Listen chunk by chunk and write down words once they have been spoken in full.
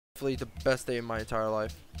Hopefully the best day in my entire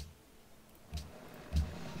life.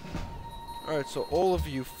 Alright, so all of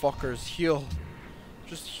you fuckers, heal.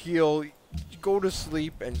 Just heal. Go to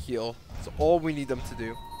sleep and heal. That's all we need them to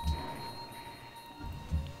do.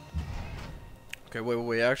 Okay,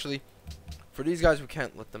 wait. Actually, for these guys, we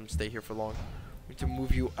can't let them stay here for long. We need to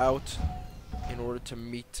move you out in order to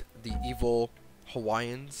meet the evil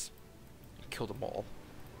Hawaiians. Kill them all.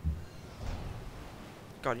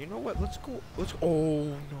 God, you know what? Let's go. Oh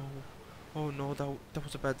no. Oh no, that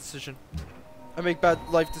was a bad decision. I make bad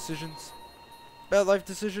life decisions. Bad life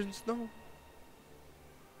decisions? No.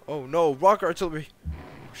 Oh no, rocket artillery.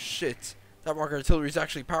 Oh shit. That rocket artillery is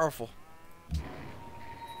actually powerful.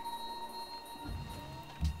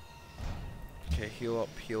 Okay, heal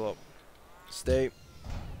up. Stay.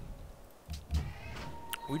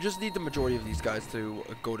 We just need the majority of these guys to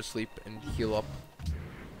go to sleep and heal up.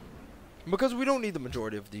 Because we don't need the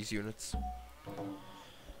majority of these units.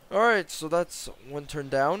 Alright, so that's one turn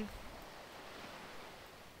down.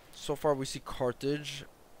 So far we see Carthage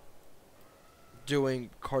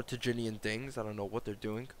doing Carthaginian things. I don't know what they're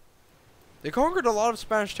doing. They conquered a lot of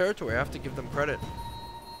Spanish territory. I have to give them credit.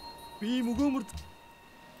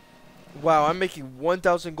 Wow, I'm making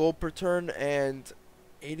 1,000 gold per turn and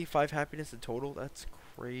 85 happiness in total. That's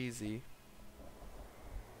crazy.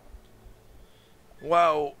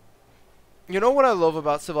 Wow. You know what I love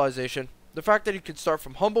about Civilization? The fact that you can start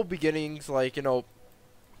from humble beginnings, like, you know,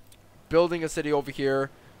 building a city over here,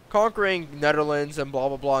 conquering Netherlands and blah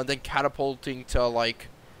blah blah, and then catapulting to like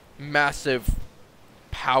massive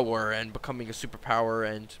power and becoming a superpower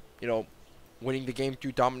and, you know, winning the game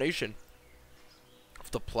through domination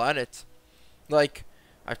of the planet. Like,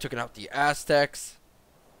 I've taken out the Aztecs,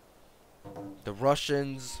 the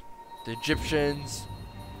Russians, the Egyptians,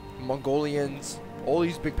 Mongolians, all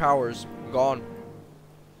these big powers gone.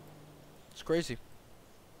 It's crazy.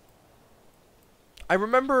 I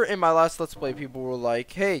remember in my last Let's Play, people were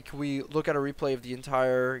like, hey, can we look at a replay of the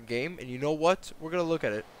entire game? And you know what? We're going to look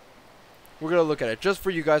at it. We're going to look at it. Just for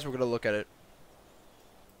you guys, we're going to look at it.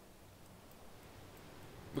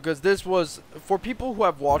 Because this was, for people who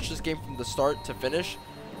have watched this game from the start to finish,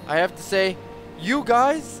 I have to say, you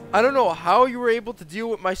guys, I don't know how you were able to deal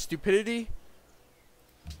with my stupidity.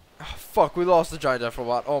 Oh, fuck, we lost the giant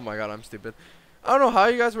Efrobot. Oh my god, I'm stupid. I don't know how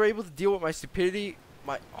you guys were able to deal with my stupidity,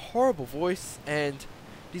 my horrible voice, and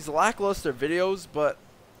these lackluster videos, but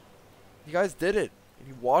you guys did it.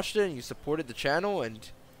 You watched it and you supported the channel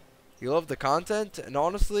and you loved the content, and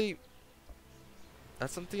honestly,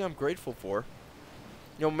 that's something I'm grateful for.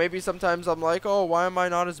 You know, maybe sometimes I'm like, oh, why am I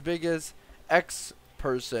not as big as X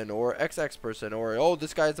person or XX person, or oh,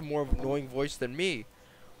 this guy has a more annoying voice than me.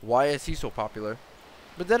 Why is he so popular?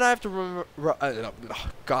 But then I have to remember,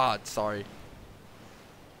 God, sorry.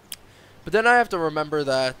 But then I have to remember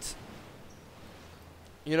that,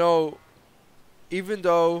 you know, even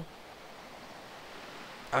though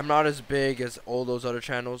I'm not as big as all those other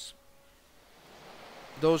channels,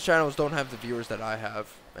 those channels don't have the viewers that I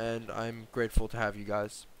have, and I'm grateful to have you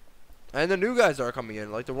guys. And the new guys that are coming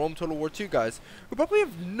in, like the Rome Total War 2 guys, who probably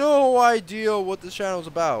have no idea what this channel is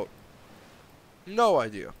about. No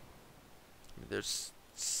idea. I mean, there's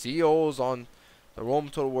seals on the Rome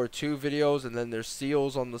Total War 2 videos, and then there's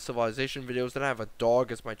seals on the Civilization videos. Then I have a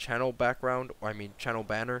dog as my channel background, or I mean channel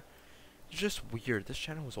banner. It's just weird. This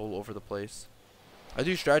channel is all over the place. I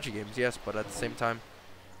do strategy games, yes, but at the same time,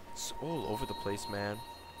 it's all over the place, man.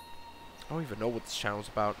 I don't even know what this channel's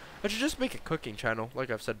about. I should just make a cooking channel, like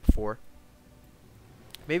I've said before.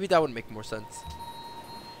 Maybe that would make more sense.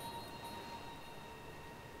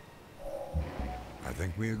 I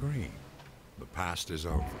think we agree. The past is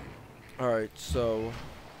over. Alright, so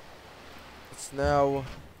let's now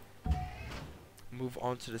move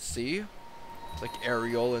on to the sea. Like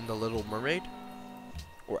Ariel and the Little Mermaid.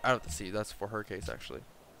 Or Out of the Sea, that's for her case, actually.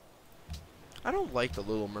 I don't like the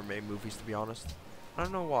Little Mermaid movies, to be honest. I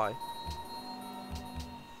don't know why.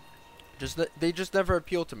 They just never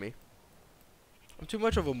appeal to me. I'm too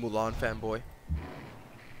much of a Mulan fanboy.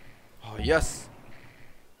 Oh, yes.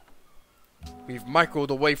 We've microed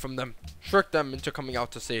away from them. Tricked them into coming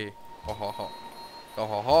out to sea. Ha ha ha. Ha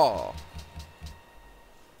ha ha.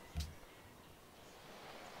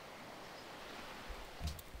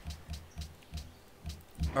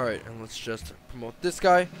 Alright, and let's just promote this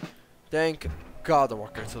guy. Thank God the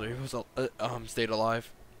rocket artillery was stayed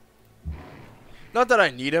alive. Not that I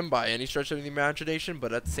need him by any stretch of the imagination,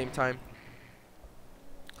 but at the same time,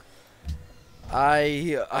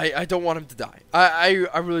 I don't want him to die.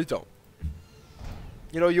 I really don't.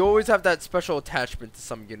 You know, you always have that special attachment to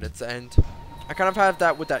some units, and I kind of have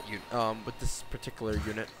that with that unit, with this particular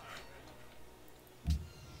unit.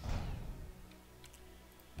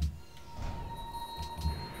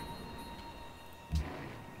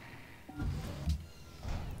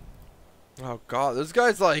 Oh god, this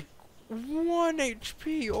guy's like 1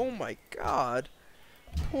 HP. Oh my god.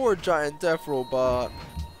 Poor giant death robot.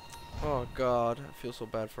 Oh god, I feel so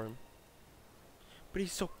bad for him. But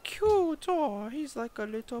he's so cute. Oh, he's like a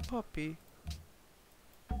little puppy.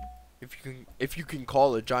 If you can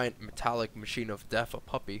call a giant metallic machine of death a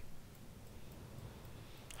puppy.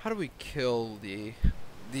 How do we kill the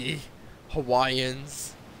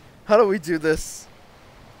Hawaiians? How do we do this?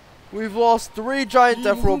 We've lost 3 giant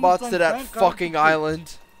death robots to that fucking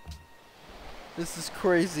island. This is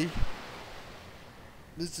crazy.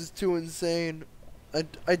 This is too insane.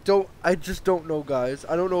 I just don't know, guys.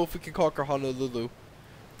 I don't know if we can conquer Honolulu.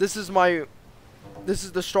 This is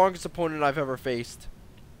the strongest opponent I've ever faced.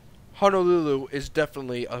 Honolulu is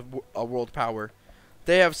definitely a world power.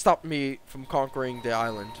 They have stopped me from conquering the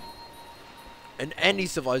island. And any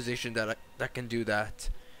civilization that can do that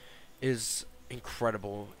is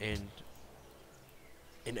incredible in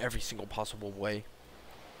every single possible way.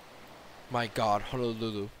 My god,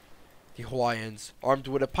 Honolulu. The Hawaiians, armed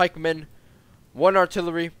with a pikeman, 1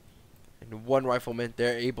 artillery, and 1 rifleman,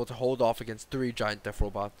 they're able to hold off against 3 giant death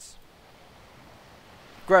robots.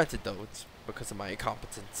 Granted, though, it's because of my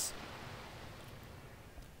incompetence.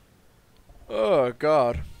 Oh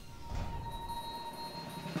god.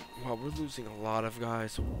 Wow, we're losing a lot of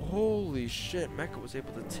guys. Holy shit, Mecha was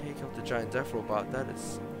able to take out the giant death robot. That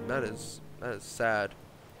is sad.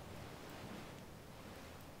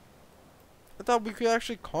 I thought we could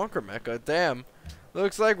actually conquer Mecha. Damn.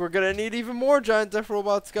 Looks like we're gonna need even more giant death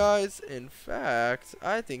robots, guys. In fact,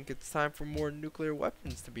 I think it's time for more nuclear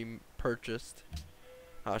weapons to be purchased.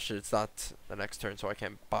 Oh shit, it's not the next turn, so I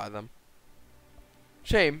can't buy them.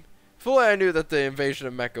 Shame. If only I knew that the invasion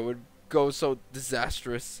of Mecha would go so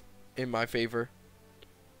disastrous in my favor.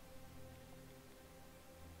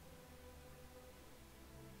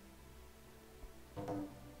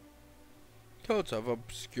 Celts have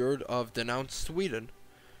obscured of denounced Sweden.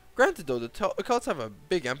 Granted though, the Celts have a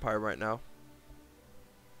big empire right now.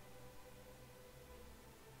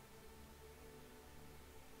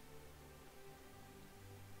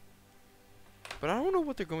 But I don't know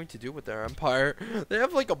what they're going to do with their empire. They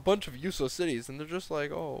have like a bunch of useless cities and they're just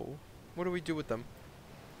like, oh, what do we do with them?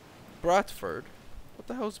 Bradford? What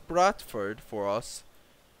the hell's Bradford for us?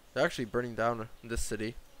 They're actually burning down this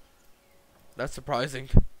city. That's surprising.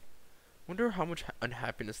 Wonder how much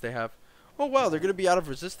unhappiness they have. Oh wow, they're gonna be out of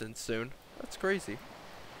resistance soon. That's crazy.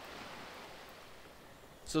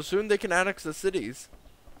 So soon they can annex the cities.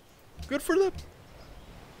 Good for them.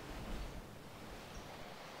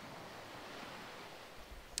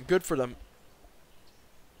 Good for them.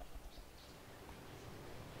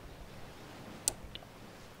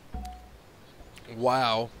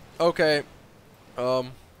 Wow. Okay.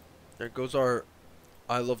 There goes our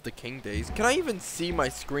I Love the King days. Can I even see my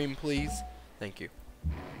screen, please? Thank you.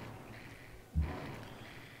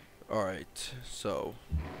 Alright, so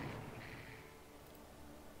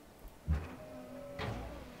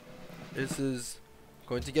this is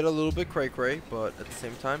going to get a little bit cray-cray, but at the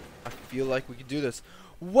same time, I feel like we can do this.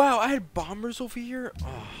 Wow, I had bombers over here?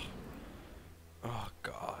 Oh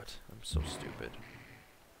god, I'm so stupid.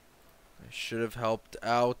 I should have helped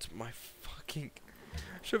out my fucking...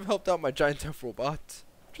 should have helped out my giant death robot.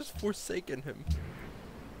 Just forsaken him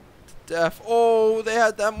to death. Oh, they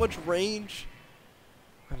had that much range.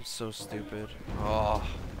 I'm so stupid. Oh,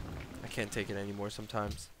 I can't take it anymore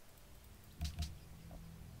sometimes.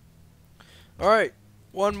 Alright,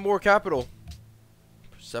 1 more capital.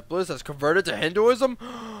 Persepolis has converted to Hinduism?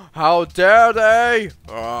 How dare they?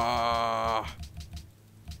 Ah.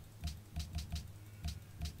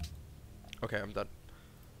 Okay, I'm done.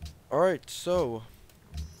 Alright, so.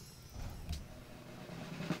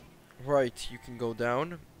 Right, you can go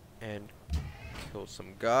down and kill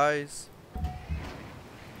some guys.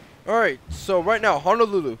 Alright, so right now,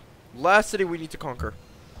 Honolulu. Last city we need to conquer.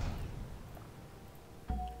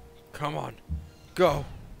 Come on. Go.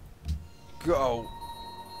 Go.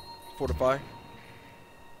 Fortify.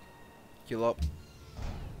 Heal up.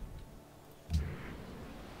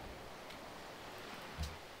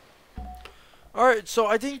 Alright, so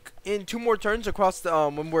I think in 2 more turns across the,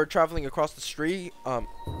 when we're traveling across the street, did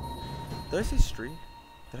I say street?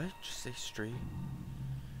 Did I just say street?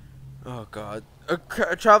 Oh god.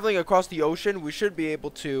 Traveling across the ocean, we should be able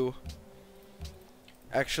to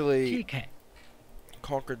actually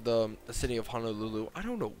conquer the city of Honolulu. I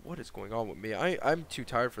don't know what is going on with me. I'm too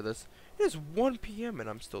tired for this. It is 1 p.m. and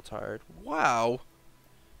I'm still tired. Wow.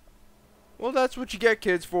 Well, that's what you get,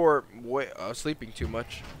 kids, for sleeping too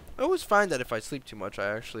much. I always find that if I sleep too much, I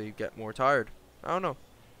actually get more tired. I don't know.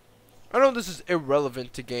 I know this is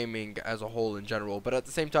irrelevant to gaming as a whole in general, but at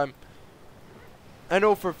the same time, I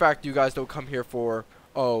know for a fact you guys don't come here for,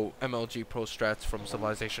 oh, MLG Pro Strats from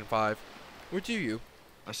Civilization 5. Or do you?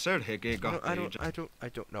 I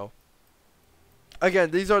don't know.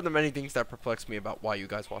 Again, these are the many things that perplex me about why you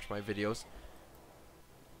guys watch my videos.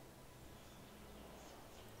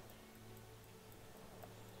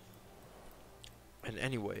 And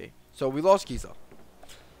anyway, so we lost Giza.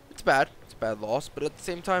 It's bad. It's a bad loss, but at the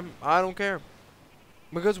same time, I don't care.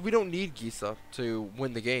 Because we don't need Giza to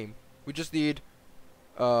win the game. We just need,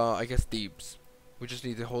 I guess, Thebes. We just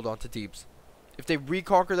need to hold on to Thebes. If they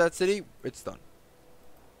reconquer that city, it's done.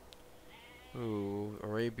 Ooh,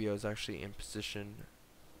 Arabia is actually in position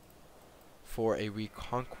for a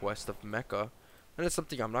reconquest of Mecca. That is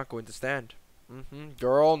something I'm not going to stand.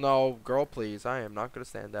 Girl, no. Girl, please. I am not going to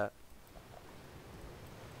stand that.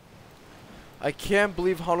 I can't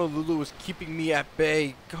believe Honolulu is keeping me at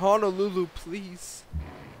bay. Honolulu, please.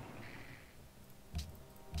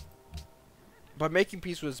 By making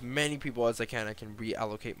peace with as many people as I can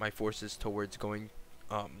reallocate my forces towards going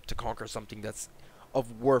to conquer something that's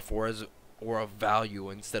of worth or of value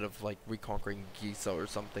instead of like reconquering Giza or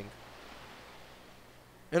something.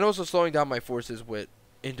 And also slowing down my forces with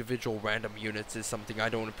individual random units is something I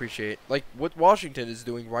don't appreciate. Like what Washington is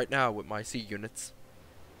doing right now with my sea units.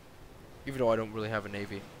 Even though I don't really have a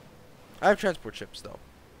navy. I have transport ships though.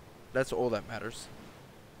 That's all that matters.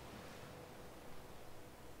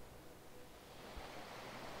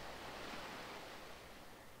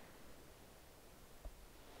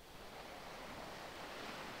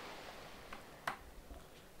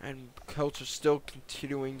 And Celts are still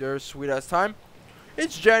continuing their sweet ass time.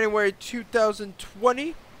 It's January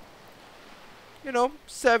 2020. You know,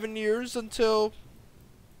 7 years until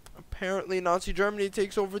apparently Nazi Germany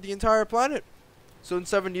takes over the entire planet. So in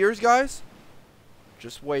 7 years, guys,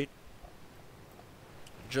 just wait.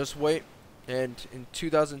 Just wait. And in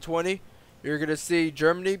 2020, you're going to see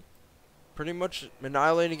Germany pretty much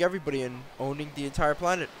annihilating everybody and owning the entire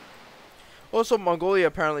planet. Also, Mongolia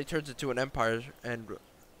apparently turns into an empire, and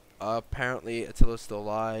apparently Attila's still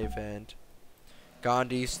alive, and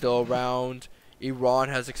Gandhi's still around. Iran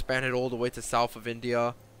has expanded all the way to south of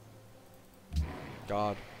India.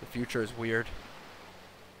 God, the future is weird.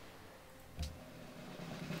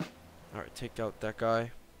 Alright, take out that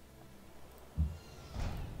guy.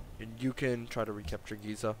 And you can try to recapture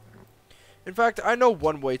Giza. In fact, I know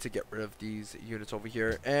one way to get rid of these units over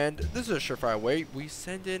here, and this is a surefire way. We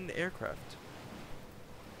send in aircraft.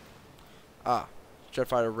 Ah, jet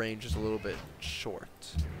fighter range is a little bit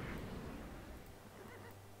short.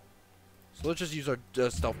 So let's just use our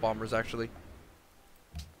stealth bombers, actually.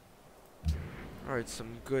 Alright,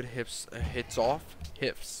 some good hits off.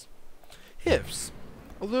 Hifs.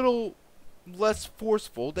 A little less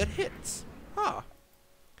forceful than hits. Huh.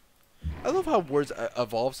 I love how words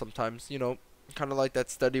evolve sometimes, you know. Kind of like that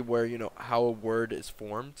study where, you know, how a word is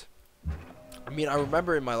formed. I mean, I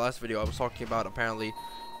remember in my last video I was talking about apparently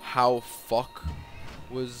how fuck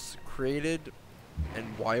was created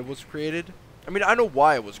and why it was created. I mean, I know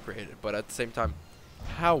why it was created, but at the same time,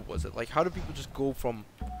 how was it? Like, how do people just go from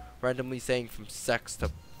randomly saying from sex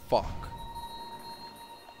to fuck?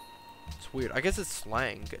 It's weird. I guess it's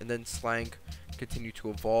slang, and then slang continued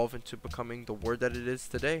to evolve into becoming the word that it is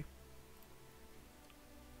today.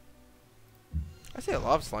 I say a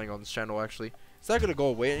lot of slang on this channel, actually. Is that gonna go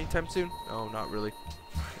away anytime soon? No, not really.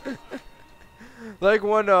 Like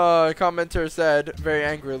one commenter said very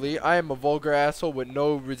angrily, I am a vulgar asshole with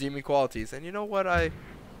no redeeming qualities. And you know what? I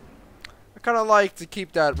kind of like to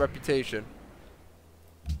keep that reputation.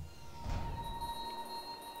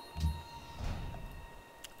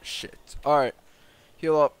 Shit. Alright.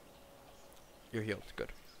 Heal up. You're healed. Good.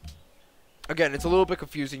 Again, it's a little bit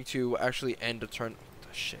confusing to actually end a turn.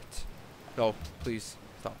 Shit. No, please.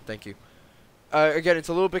 Stop. Thank you. Again, it's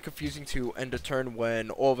a little bit confusing to end a turn when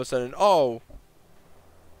all of a sudden, oh,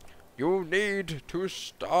 you need to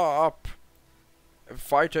stop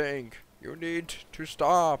fighting. You need to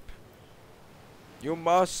stop. You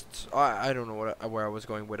must. I don't know where I was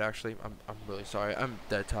going with, actually. I'm really sorry. I'm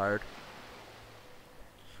dead tired.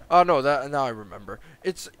 Oh no, now I remember.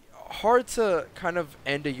 It's hard to kind of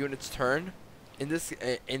end a unit's turn in this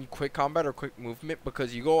in quick combat or quick movement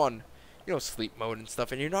because you go on, you know, sleep mode and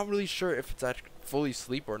stuff, and you're not really sure if it's actually fully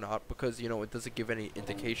sleep or not because, you know, it doesn't give any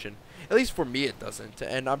indication. At least for me, it doesn't.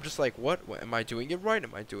 And I'm just like, what am I doing it right?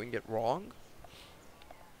 Am I doing it wrong?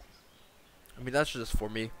 I mean, that's just for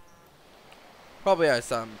me. Probably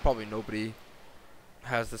nobody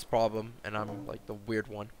has this problem, and I'm like the weird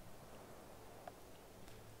one.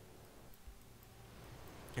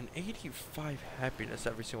 An 85 happiness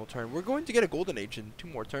every single turn. We're going to get a golden age in 2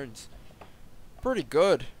 more turns. Pretty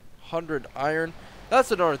good. 100 iron. That's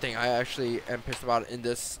another thing I actually am pissed about in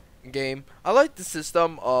this game. I like the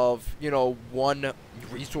system of, you know, one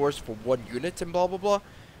resource for one unit and blah blah blah.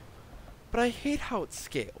 But I hate how it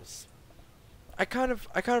scales. I kind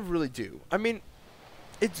of really do. I mean,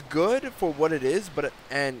 it's good for what it is, but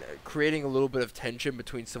and creating a little bit of tension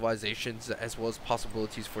between civilizations as well as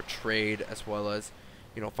possibilities for trade as well as,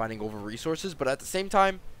 you know, fighting over resources, but at the same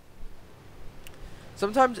time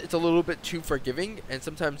sometimes it's a little bit too forgiving and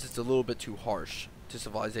sometimes it's a little bit too harsh to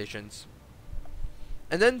civilizations.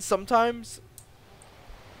 And then sometimes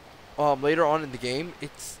later on in the game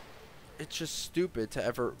it's just stupid to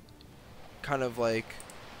ever kind of like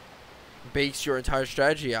base your entire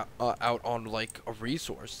strategy out on like a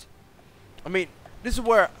resource. I mean, this is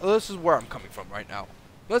where I'm coming from right now.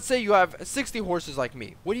 Let's say you have 60 horses like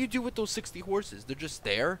me. What do you do with those 60 horses? They're just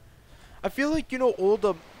there. I feel like, you know, all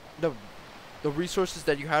the resources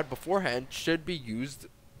that you had beforehand should be used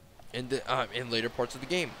in the in later parts of the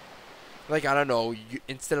game. Like, I don't know,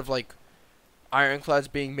 instead of like ironclads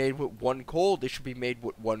being made with 1 coal, they should be made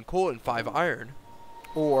with 1 coal and 5 iron.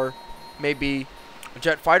 Or maybe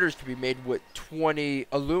jet fighters could be made with 1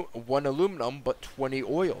 aluminum but 20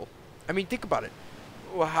 oil. I mean, think about it.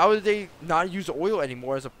 How do they not use oil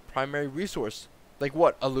anymore as a primary resource? Like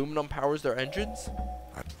what? Aluminum powers their engines?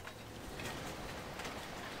 I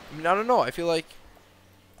mean, I don't know. I feel like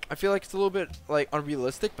it's a little bit like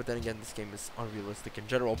unrealistic, but then again, this game is unrealistic in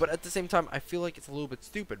general. But at the same time, I feel like it's a little bit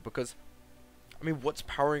stupid because, I mean, what's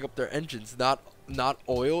powering up their engines? Not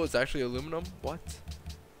oil. It's actually aluminum. What?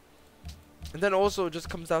 And then also it just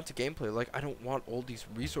comes down to gameplay. Like, I don't want all these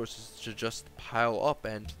resources to just pile up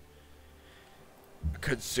and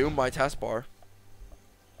consume my taskbar.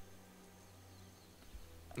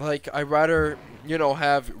 Like, I'd rather, you know,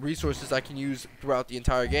 have resources I can use throughout the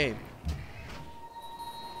entire game.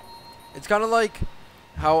 It's kind of like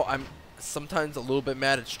how I'm sometimes a little bit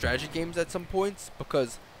mad at strategy games at some points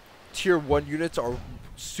because tier 1 units are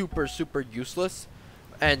super useless.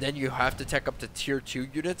 And then you have to tech up to tier 2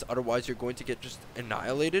 units, otherwise you're going to get just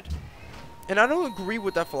annihilated. And I don't agree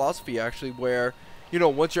with that philosophy, actually, where, you know,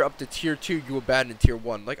 once you're up to tier 2, you abandon tier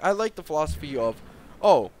 1. Like, I like the philosophy of,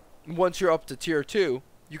 oh, once you're up to tier 2,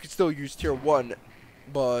 you can still use tier 1,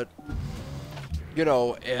 but, you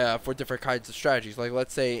know, for different kinds of strategies. Like,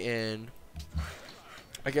 let's say in,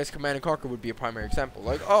 I guess Command and Conquer would be a primary example.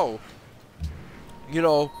 Like, oh, you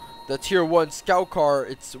know, the tier 1 scout car,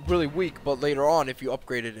 it's really weak, but later on, if you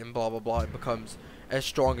upgrade it and blah blah blah, it becomes as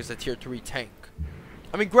strong as a tier 3 tank.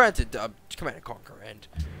 I mean, granted, Command and Conquer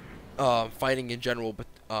and fighting in general, but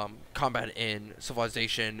combat in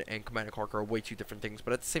Civilization and Command and Conquer are way two different things.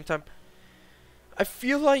 But at the same time, I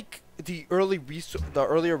feel like the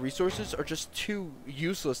earlier resources are just too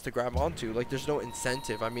useless to grab onto. Like, there's no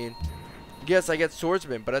incentive. I mean, yes, I get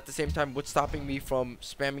swordsmen, but at the same time, what's stopping me from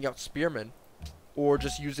spamming out spearmen? Or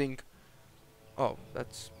just using... Oh,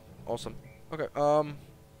 that's awesome. Okay,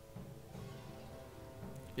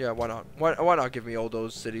 yeah, why not? Why not give me all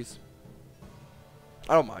those cities?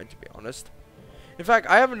 I don't mind, to be honest. In fact,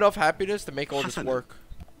 I have enough happiness to make all this work.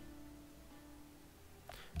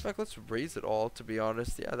 In fact, let's raise it all, to be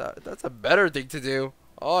honest. Yeah, that's a better thing to do.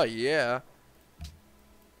 Oh, yeah.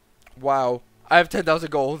 Wow. I have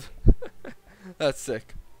 10,000 gold. That's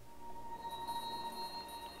sick.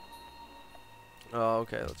 Oh,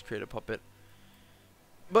 okay, let's create a puppet.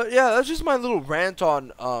 But yeah, that's just my little rant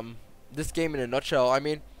on this game in a nutshell. I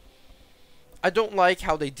mean, I don't like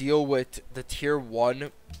how they deal with the tier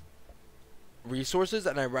 1 resources,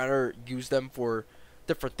 and I'd rather use them for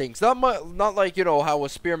different things. Not like, you know, how a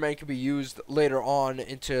spearman can be used later on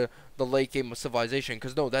into the late game of Civilization,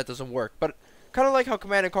 because no, that doesn't work. But kind of like how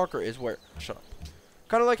Command and Conquer is, where... Shut up.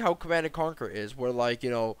 Kind of like how Command and Conquer is, where, like,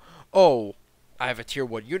 you know, oh, I have a tier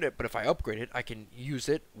 1 unit, but if I upgrade it, I can use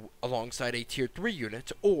it alongside a tier 3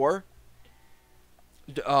 unit. Or,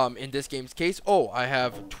 in this game's case, oh, I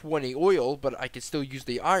have 20 oil, but I can still use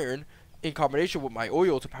the iron in combination with my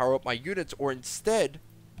oil to power up my units. Or instead,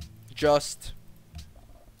 just,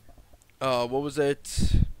 what was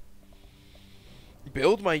it?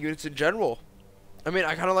 Build my units in general. I mean,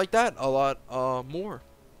 I kind of like that a lot more.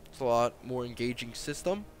 It's a lot more engaging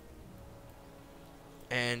system.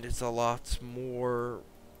 And it's a lot more,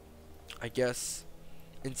 I guess,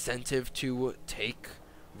 incentive to take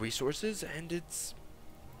resources, and it's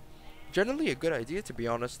generally a good idea, to be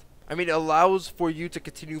honest. I mean, it allows for you to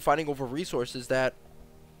continue fighting over resources that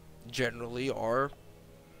generally are,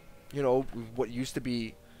 you know, what used to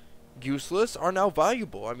be useless are now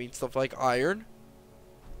valuable. I mean, stuff like iron,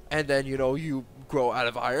 and then, you know, you grow out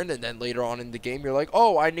of iron, and then later on in the game, you're like,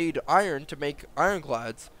 oh, I need iron to make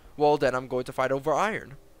ironclads. Well, then I'm going to fight over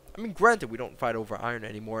iron. I mean, granted, we don't fight over iron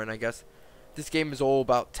anymore, and I guess this game is all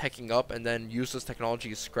about teching up, and then useless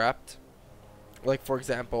technology is scrapped. Like, for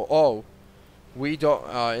example, oh, we don't,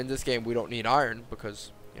 in this game, we don't need iron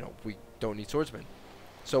because, you know, we don't need swordsmen.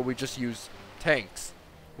 So we just use tanks,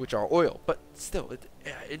 which are oil. But still,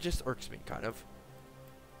 it just irks me, kind of.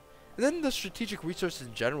 And then the strategic resources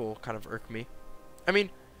in general kind of irk me. I mean,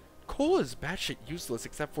 coal is batshit useless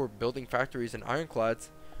except for building factories and ironclads.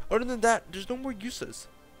 Other than that, there's no more uses.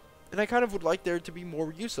 And I kind of would like there to be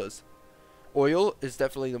more uses. Oil is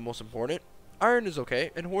definitely the most important. Iron is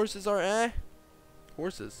okay. And horses are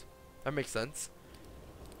horses. That makes sense.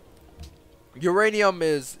 Uranium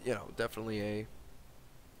is, you know, definitely a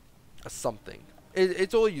something.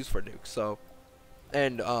 It's only used for nukes, so.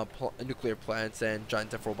 And nuclear plants and giant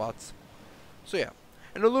death robots. So yeah.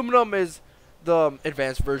 And aluminum is the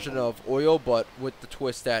advanced version of oil, but with the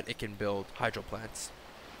twist that it can build hydro plants.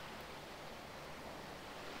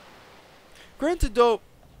 Granted though,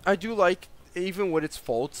 I do like, even with its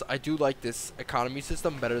faults, I do like this economy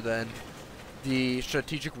system better than the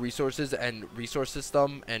strategic resources and resource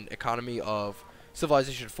system and economy of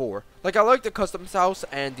Civilization 4. Like, I like the customs house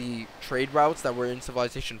and the trade routes that were in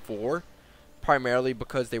Civilization 4, primarily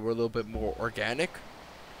because they were a little bit more organic.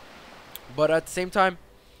 But at the same time,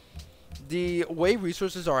 the way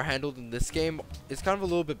resources are handled in this game is kind of a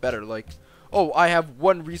little bit better. Like, oh, I have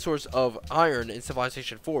one resource of iron in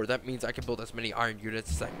Civilization 4. That means I can build as many iron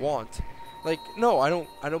units as I want. Like, no, I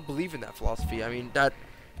don't believe in that philosophy. I mean, that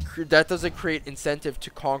doesn't create incentive to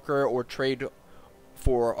conquer or trade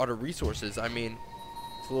for other resources. I mean,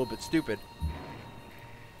 it's a little bit stupid.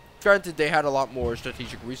 Granted, they had a lot more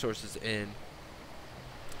strategic resources in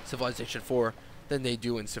Civilization 4 than they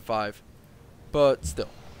do in Civ 5. But still,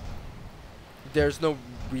 there's no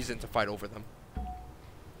reason to fight over them.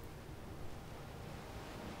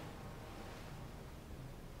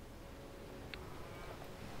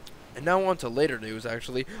 And now on to later news,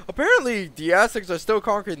 actually. Apparently, the Aztecs are still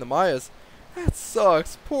conquering the Mayas. That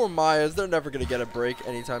sucks. Poor Mayas. They're never going to get a break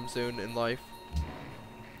anytime soon in life.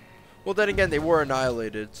 Well, then again, they were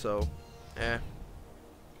annihilated, so...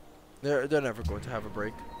 They're never going to have a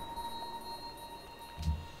break.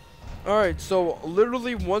 Alright, so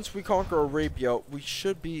literally once we conquer Arabia, we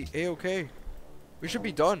should be A-okay. We should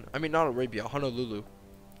be done. I mean, not Arabia, Honolulu.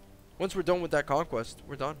 Once we're done with that conquest,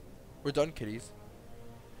 we're done. We're done, kiddies.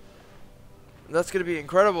 And that's going to be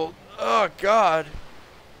incredible. Oh, God.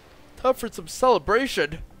 Time for some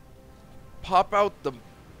celebration. Pop out the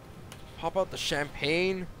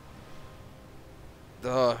champagne.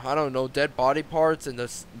 The, I don't know, dead body parts and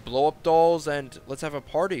the blow-up dolls, and let's have a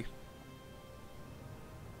party.